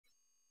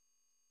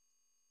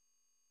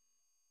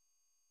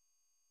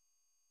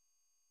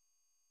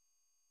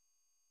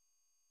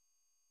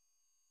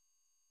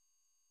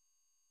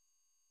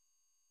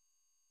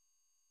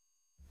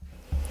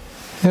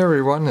Hey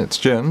everyone, it's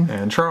Jim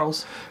and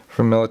Charles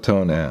from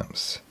Melatonin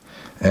Amps.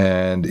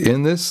 And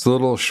in this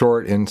little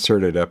short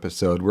inserted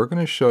episode, we're going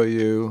to show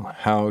you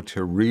how to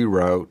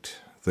reroute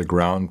the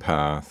ground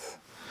path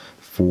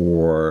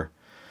for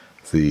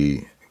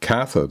the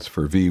cathodes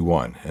for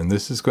V1. And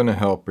this is going to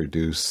help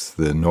reduce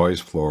the noise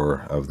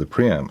floor of the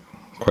preamp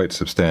quite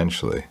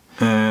substantially.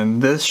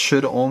 And this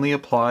should only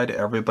apply to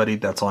everybody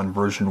that's on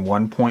version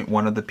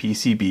 1.1 of the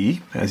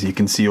PCB, as you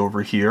can see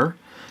over here.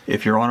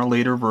 If you're on a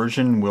later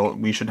version,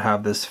 we should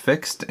have this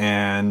fixed,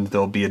 and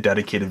there'll be a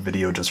dedicated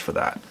video just for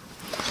that.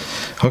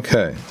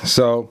 Okay,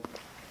 so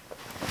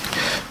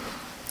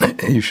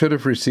you should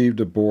have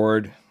received a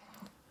board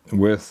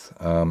with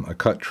a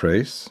cut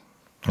trace,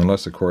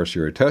 unless of course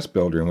you're a test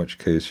builder, in which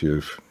case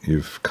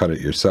you've cut it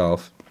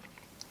yourself.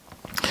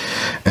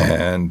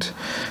 And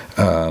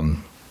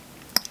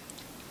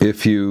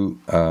if you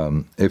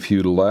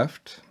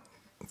left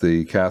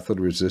the cathode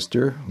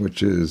resistor,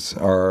 which is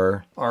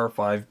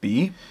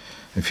R5B.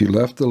 If you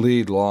left the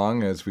lead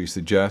long, as we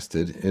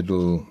suggested,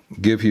 it'll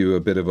give you a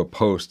bit of a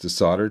post to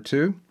solder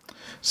to.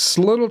 It's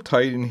a little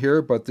tight in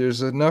here, but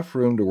there's enough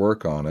room to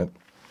work on it.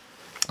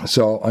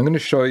 So I'm going to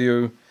show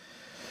you,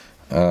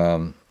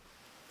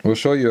 we'll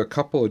show you a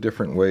couple of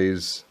different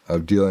ways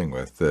of dealing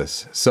with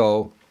this.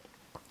 So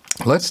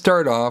let's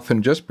start off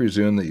and just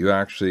presume that you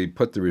actually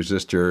put the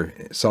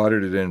resistor,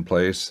 soldered it in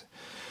place,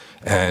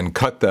 and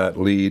cut that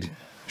lead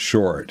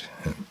short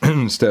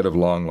instead of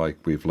long like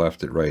we've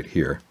left it right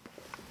here.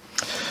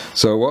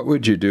 So what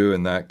would you do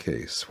in that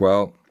case?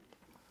 Well,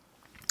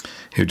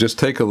 you just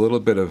take a little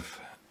bit of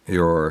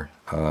your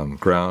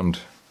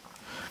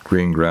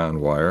green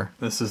ground wire.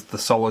 This is the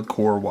solid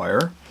core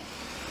wire.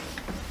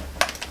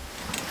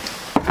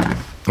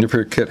 If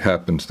your kit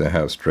happens to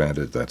have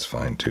stranded, that's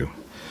fine too.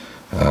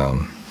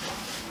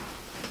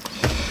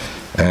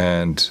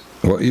 And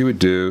what you would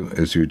do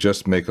is you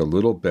just make a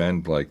little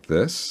bend like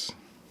this.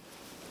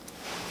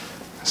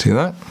 See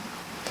that?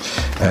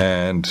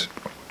 And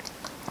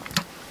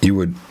you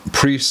would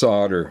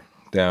pre-solder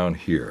down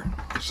here.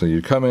 So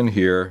you come in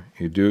here,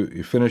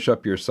 you finish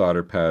up your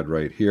solder pad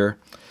right here,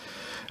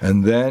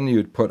 and then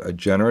you'd put a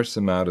generous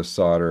amount of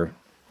solder.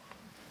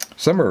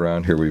 Somewhere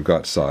around here we've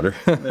got solder.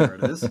 There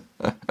it is.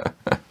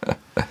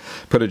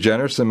 Put a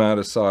generous amount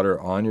of solder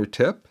on your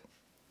tip,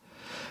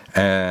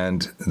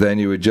 and then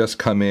you would just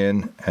come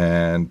in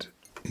and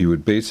you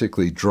would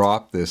basically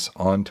drop this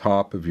on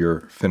top of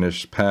your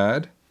finished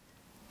pad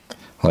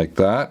like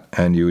that,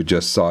 and you would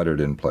just solder it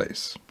in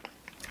place.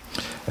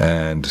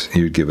 And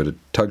you'd give it a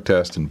tug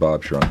test and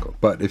Bob's your uncle.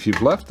 But if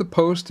you've left the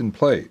post in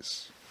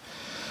place,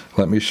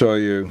 let me show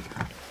you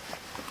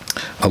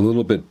a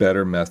little bit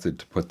better method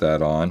to put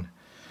that on.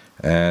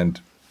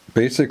 And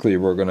basically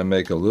we're going to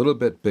make a little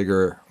bit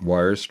bigger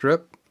wire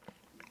strip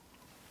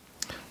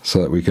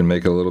so that we can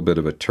make a little bit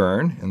of a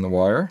turn in the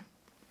wire.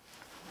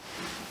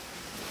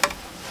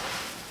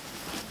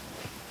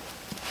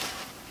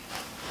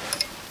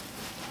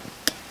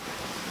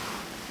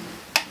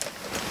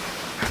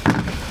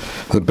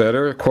 The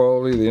better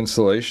quality the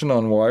insulation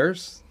on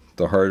wires,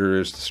 the harder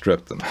it is to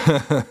strip them.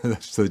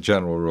 That's the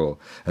general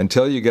rule.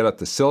 Until you get up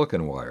the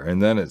silicon wire,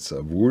 and then it's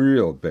a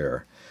real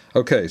bear.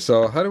 Okay,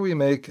 so how do we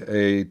make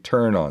a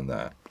turn on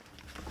that?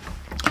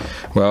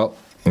 Well,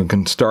 you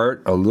can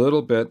start a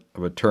little bit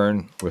of a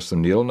turn with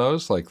some needle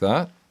nose like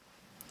that,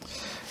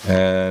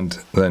 and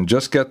then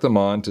just get them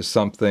on to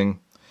something.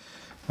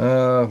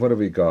 What have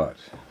we got?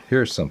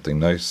 Here's something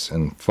nice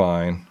and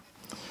fine.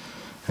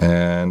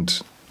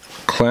 And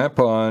clamp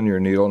on your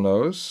needle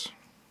nose.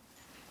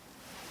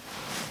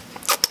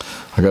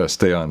 I got to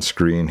stay on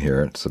screen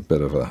here. It's a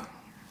bit of a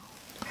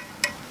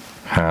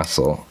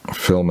hassle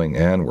filming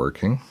and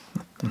working.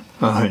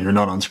 You're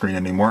not on screen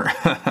anymore.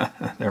 There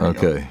we go.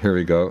 Okay, here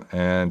we go.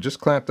 And just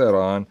clamp that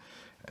on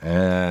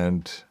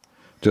and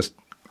just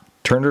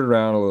turn it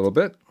around a little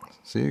bit.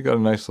 See, you got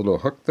a nice little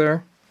hook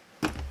there.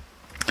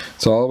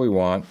 That's all we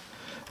want.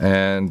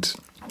 And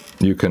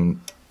you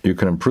can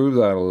improve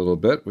that a little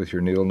bit with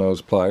your needle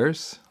nose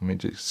pliers. Let me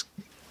just,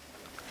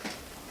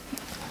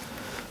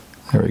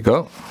 there we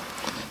go.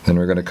 Then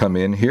we're going to come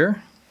in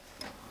here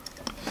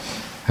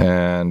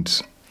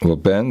and we'll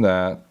bend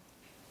that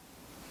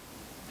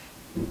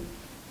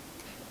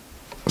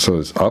so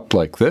it's up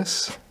like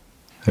this.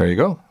 There you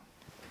go.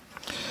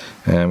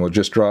 And we'll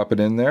just drop it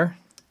in there.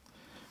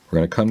 We're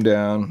going to come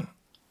down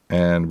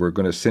and we're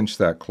going to cinch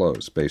that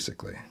close,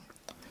 basically.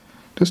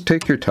 Just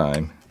take your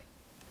time.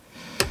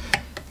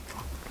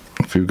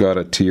 If you've got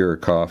a tea or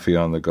coffee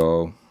on the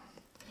go,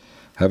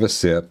 have a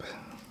sip.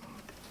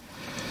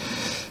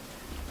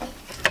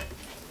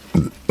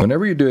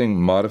 Whenever you're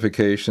doing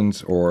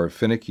modifications or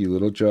finicky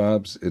little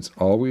jobs, it's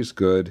always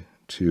good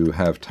to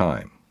have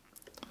time.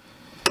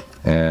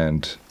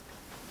 And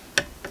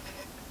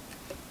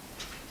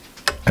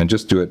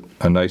just do it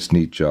a nice,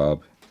 neat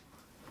job.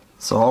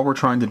 So all we're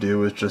trying to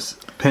do is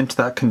just pinch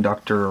that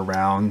conductor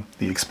around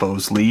the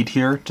exposed lead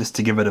here, just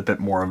to give it a bit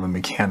more of a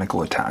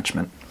mechanical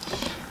attachment.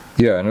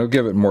 Yeah, and it'll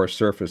give it more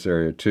surface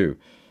area too.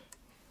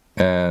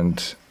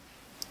 And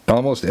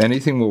almost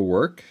anything will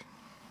work.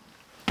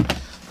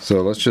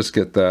 So let's just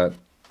get that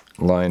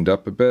lined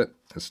up a bit.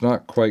 It's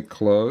not quite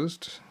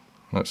closed.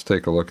 Let's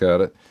take a look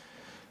at it.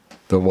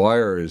 The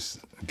wire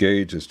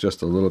gauge is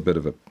just a little bit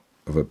of a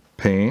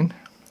pain,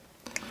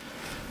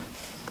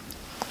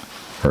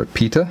 or a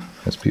pita,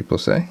 as people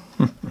say.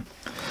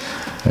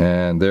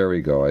 And there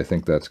we go. I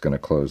think that's going to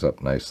close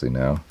up nicely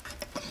now.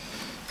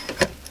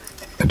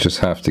 I just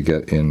have to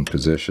get in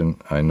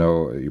position. I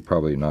know you're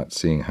probably not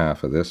seeing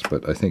half of this,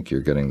 but I think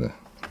you're getting the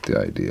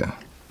idea.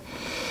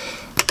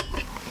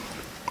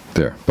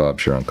 There,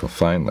 Bob's your uncle,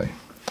 finally.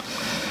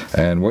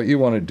 And what you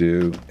want to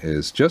do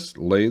is just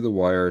lay the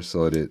wire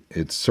so that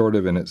it's sort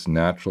of in its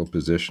natural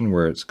position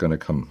where it's going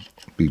to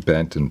be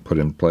bent and put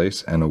in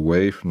place and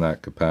away from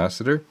that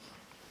capacitor.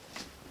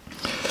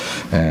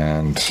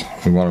 And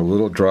we want a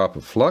little drop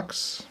of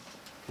flux.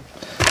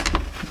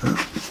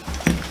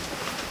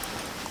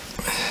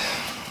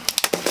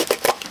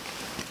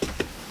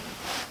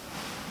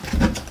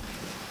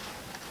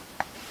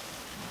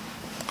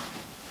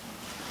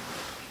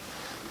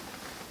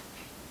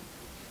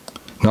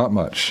 Not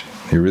much.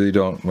 You really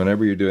don't,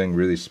 whenever you're doing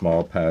really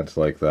small pads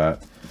like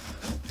that,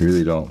 you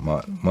really don't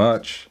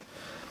much.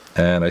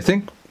 And I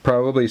think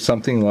probably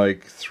something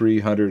like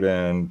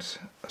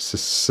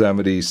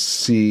 370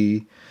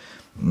 C,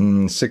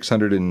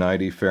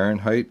 690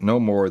 Fahrenheit, no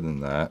more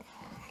than that.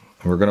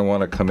 We're going to want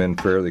to come in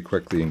fairly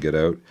quickly and get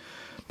out.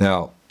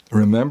 Now,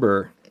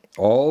 remember,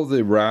 all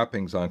the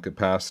wrappings on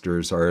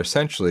capacitors are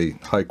essentially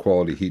high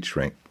quality heat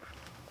shrink.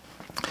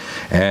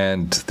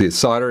 And the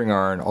soldering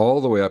iron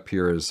all the way up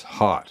here is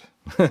hot.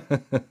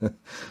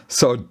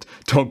 So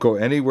don't go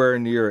anywhere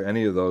near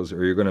any of those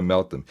or you're going to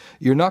melt them.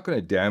 You're not going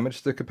to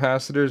damage the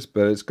capacitors,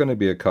 but it's going to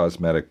be a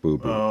cosmetic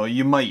boo-boo. Oh,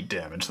 you might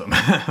damage them.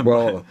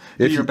 Well,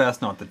 do your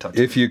best not to touch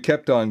them. If you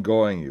kept on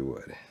going, you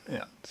would.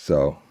 Yeah.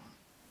 So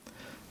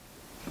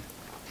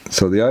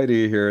the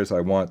idea here is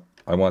I want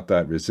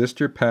that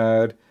resistor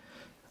pad,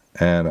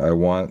 and I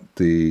want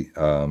the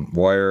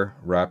wire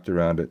wrapped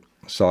around it,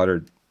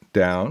 soldered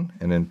down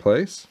and in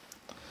place,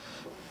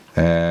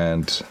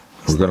 and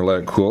we're going to let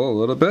it cool a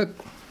little bit.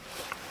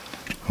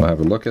 We'll have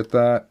a look at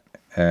that,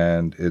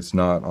 and it's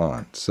not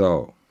on.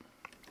 So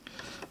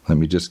let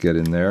me just get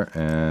in there,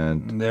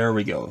 and there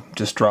we go.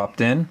 Just dropped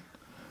in.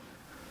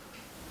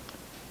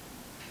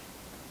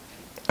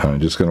 I'm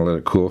just going to let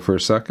it cool for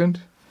a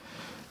second,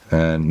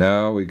 and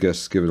now we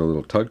just give it a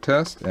little tug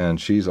test,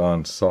 and she's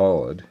on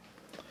solid.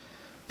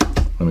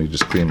 Let me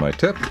just clean my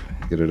tip,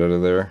 get it out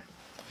of there,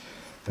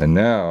 and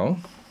now,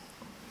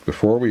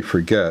 before we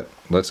forget,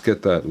 let's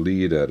get that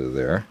lead out of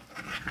there.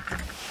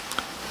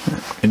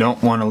 You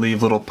don't want to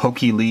leave little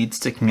pokey leads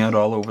sticking out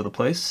all over the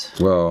place.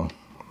 Well,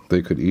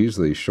 they could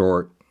easily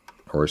short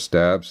or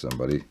stab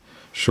somebody.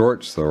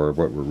 Shorts, though, are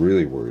what we're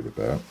really worried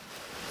about.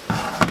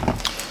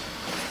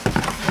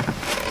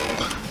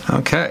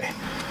 Okay.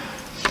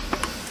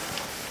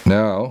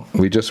 Now,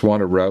 we just want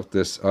to route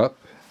this up,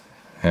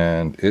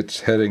 and it's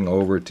heading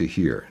over to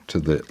here, to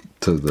the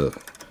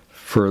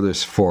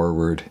furthest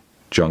forward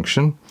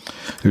junction.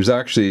 There's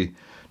actually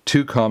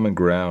two common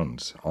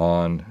grounds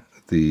on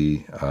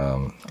the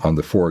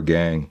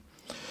 4-gang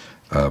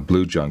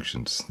blue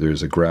junctions.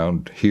 There's a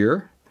ground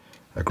here,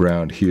 a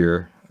ground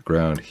here, a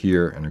ground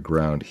here, and a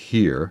ground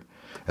here,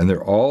 and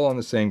they're all on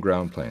the same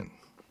ground plane.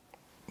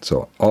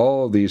 So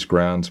all of these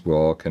grounds will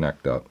all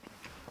connect up.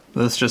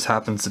 This just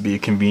happens to be a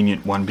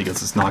convenient one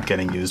because it's not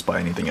getting used by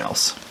anything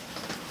else.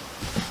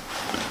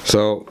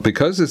 So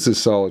because this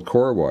is solid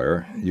core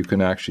wire, you can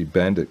actually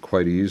bend it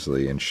quite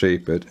easily and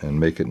shape it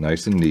and make it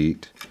nice and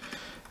neat,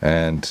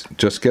 and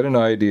just get an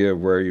idea of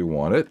where you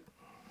want it.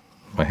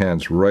 My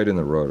hand's right in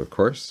the road, of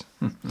course.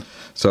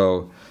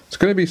 So it's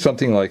going to be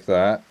something like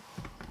that.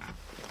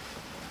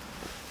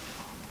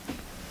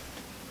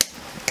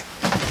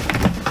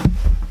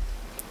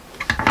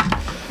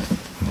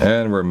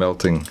 And we're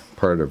melting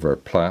part of our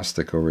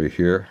plastic over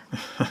here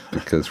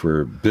because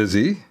we're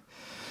busy.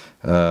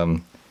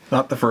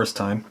 Not the first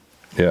time.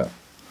 Yeah.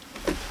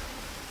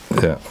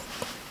 Yeah.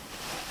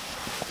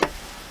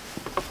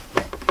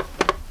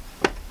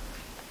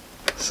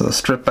 So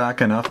strip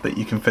back enough that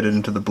you can fit it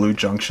into the blue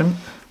junction.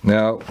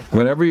 Now,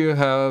 whenever you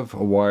have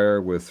a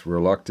wire with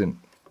reluctant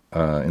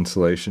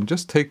insulation,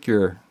 just take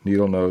your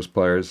needle nose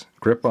pliers,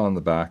 grip on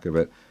the back of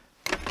it,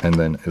 and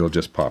then it'll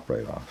just pop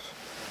right off.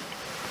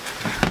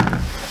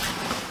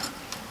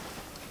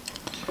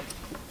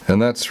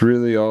 And that's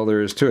really all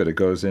there is to it. It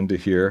goes into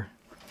here,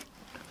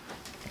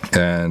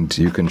 and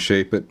you can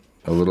shape it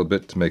a little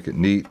bit to make it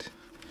neat.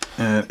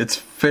 And it's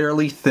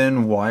fairly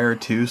thin wire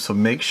too, so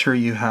make sure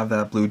you have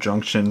that blue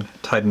junction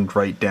tightened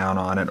right down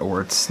on it or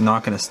it's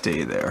not going to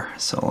stay there.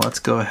 So let's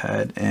go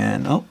ahead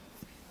and, oh,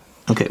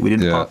 okay, we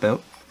didn't pop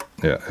out.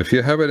 Yeah, if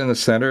you have it in the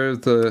center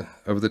of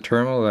the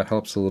terminal, that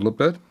helps a little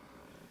bit.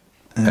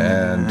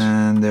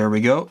 And there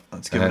we go.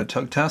 Let's give it a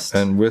tug test.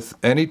 And with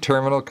any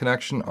terminal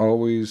connection,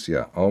 always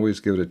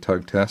give it a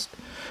tug test.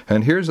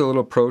 And here's a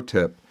little pro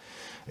tip.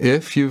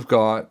 If you've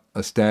got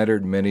a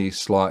standard mini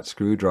slot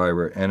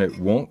screwdriver and it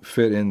won't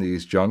fit in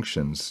these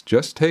junctions,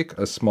 just take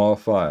a small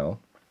file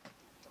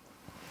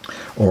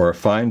or a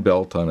fine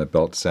belt on a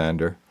belt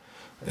sander.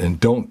 And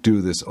don't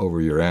do this over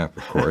your amp,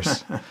 of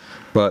course.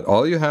 But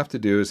all you have to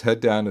do is head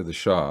down to the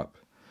shop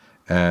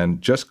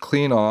and just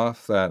clean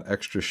off that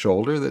extra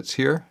shoulder that's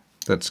here,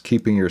 that's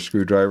keeping your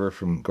screwdriver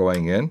from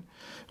going in.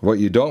 What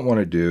you don't want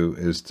to do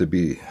is to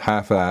be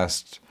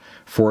half-assed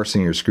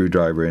forcing your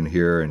screwdriver in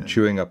here and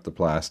chewing up the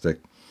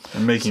plastic.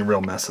 And making a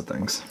real mess of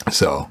things.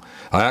 So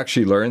I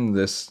actually learned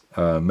this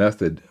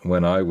method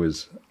when I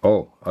was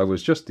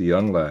just a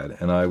young lad,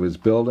 and I was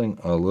building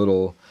a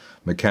little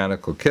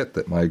mechanical kit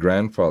that my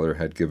grandfather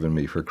had given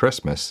me for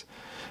Christmas.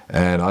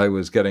 And I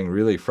was getting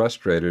really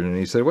frustrated, and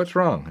he said, "What's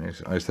wrong?"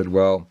 I said,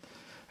 "Well,"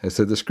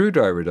 the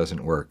screwdriver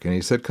doesn't work. And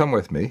he said, "Come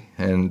with me."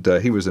 And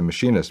he was a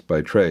machinist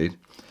by trade.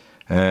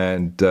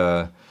 And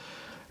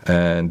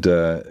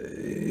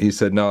he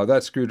said, "No,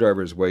 that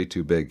screwdriver is way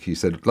too big." He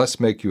said, "Let's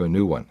make you a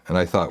new one." And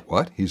I thought,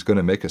 what? He's going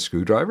to make a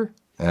screwdriver?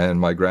 And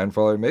my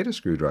grandfather made a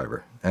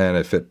screwdriver, and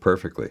it fit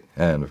perfectly.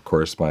 And of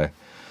course, my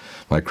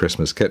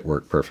Christmas kit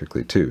worked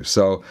perfectly too.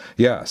 So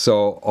yeah,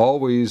 so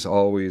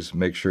always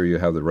make sure you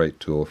have the right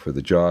tool for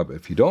the job.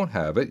 If you don't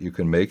have it, you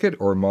can make it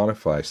or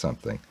modify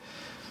something.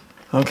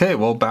 Okay,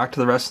 well, back to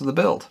the rest of the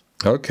build.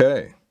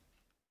 Okay.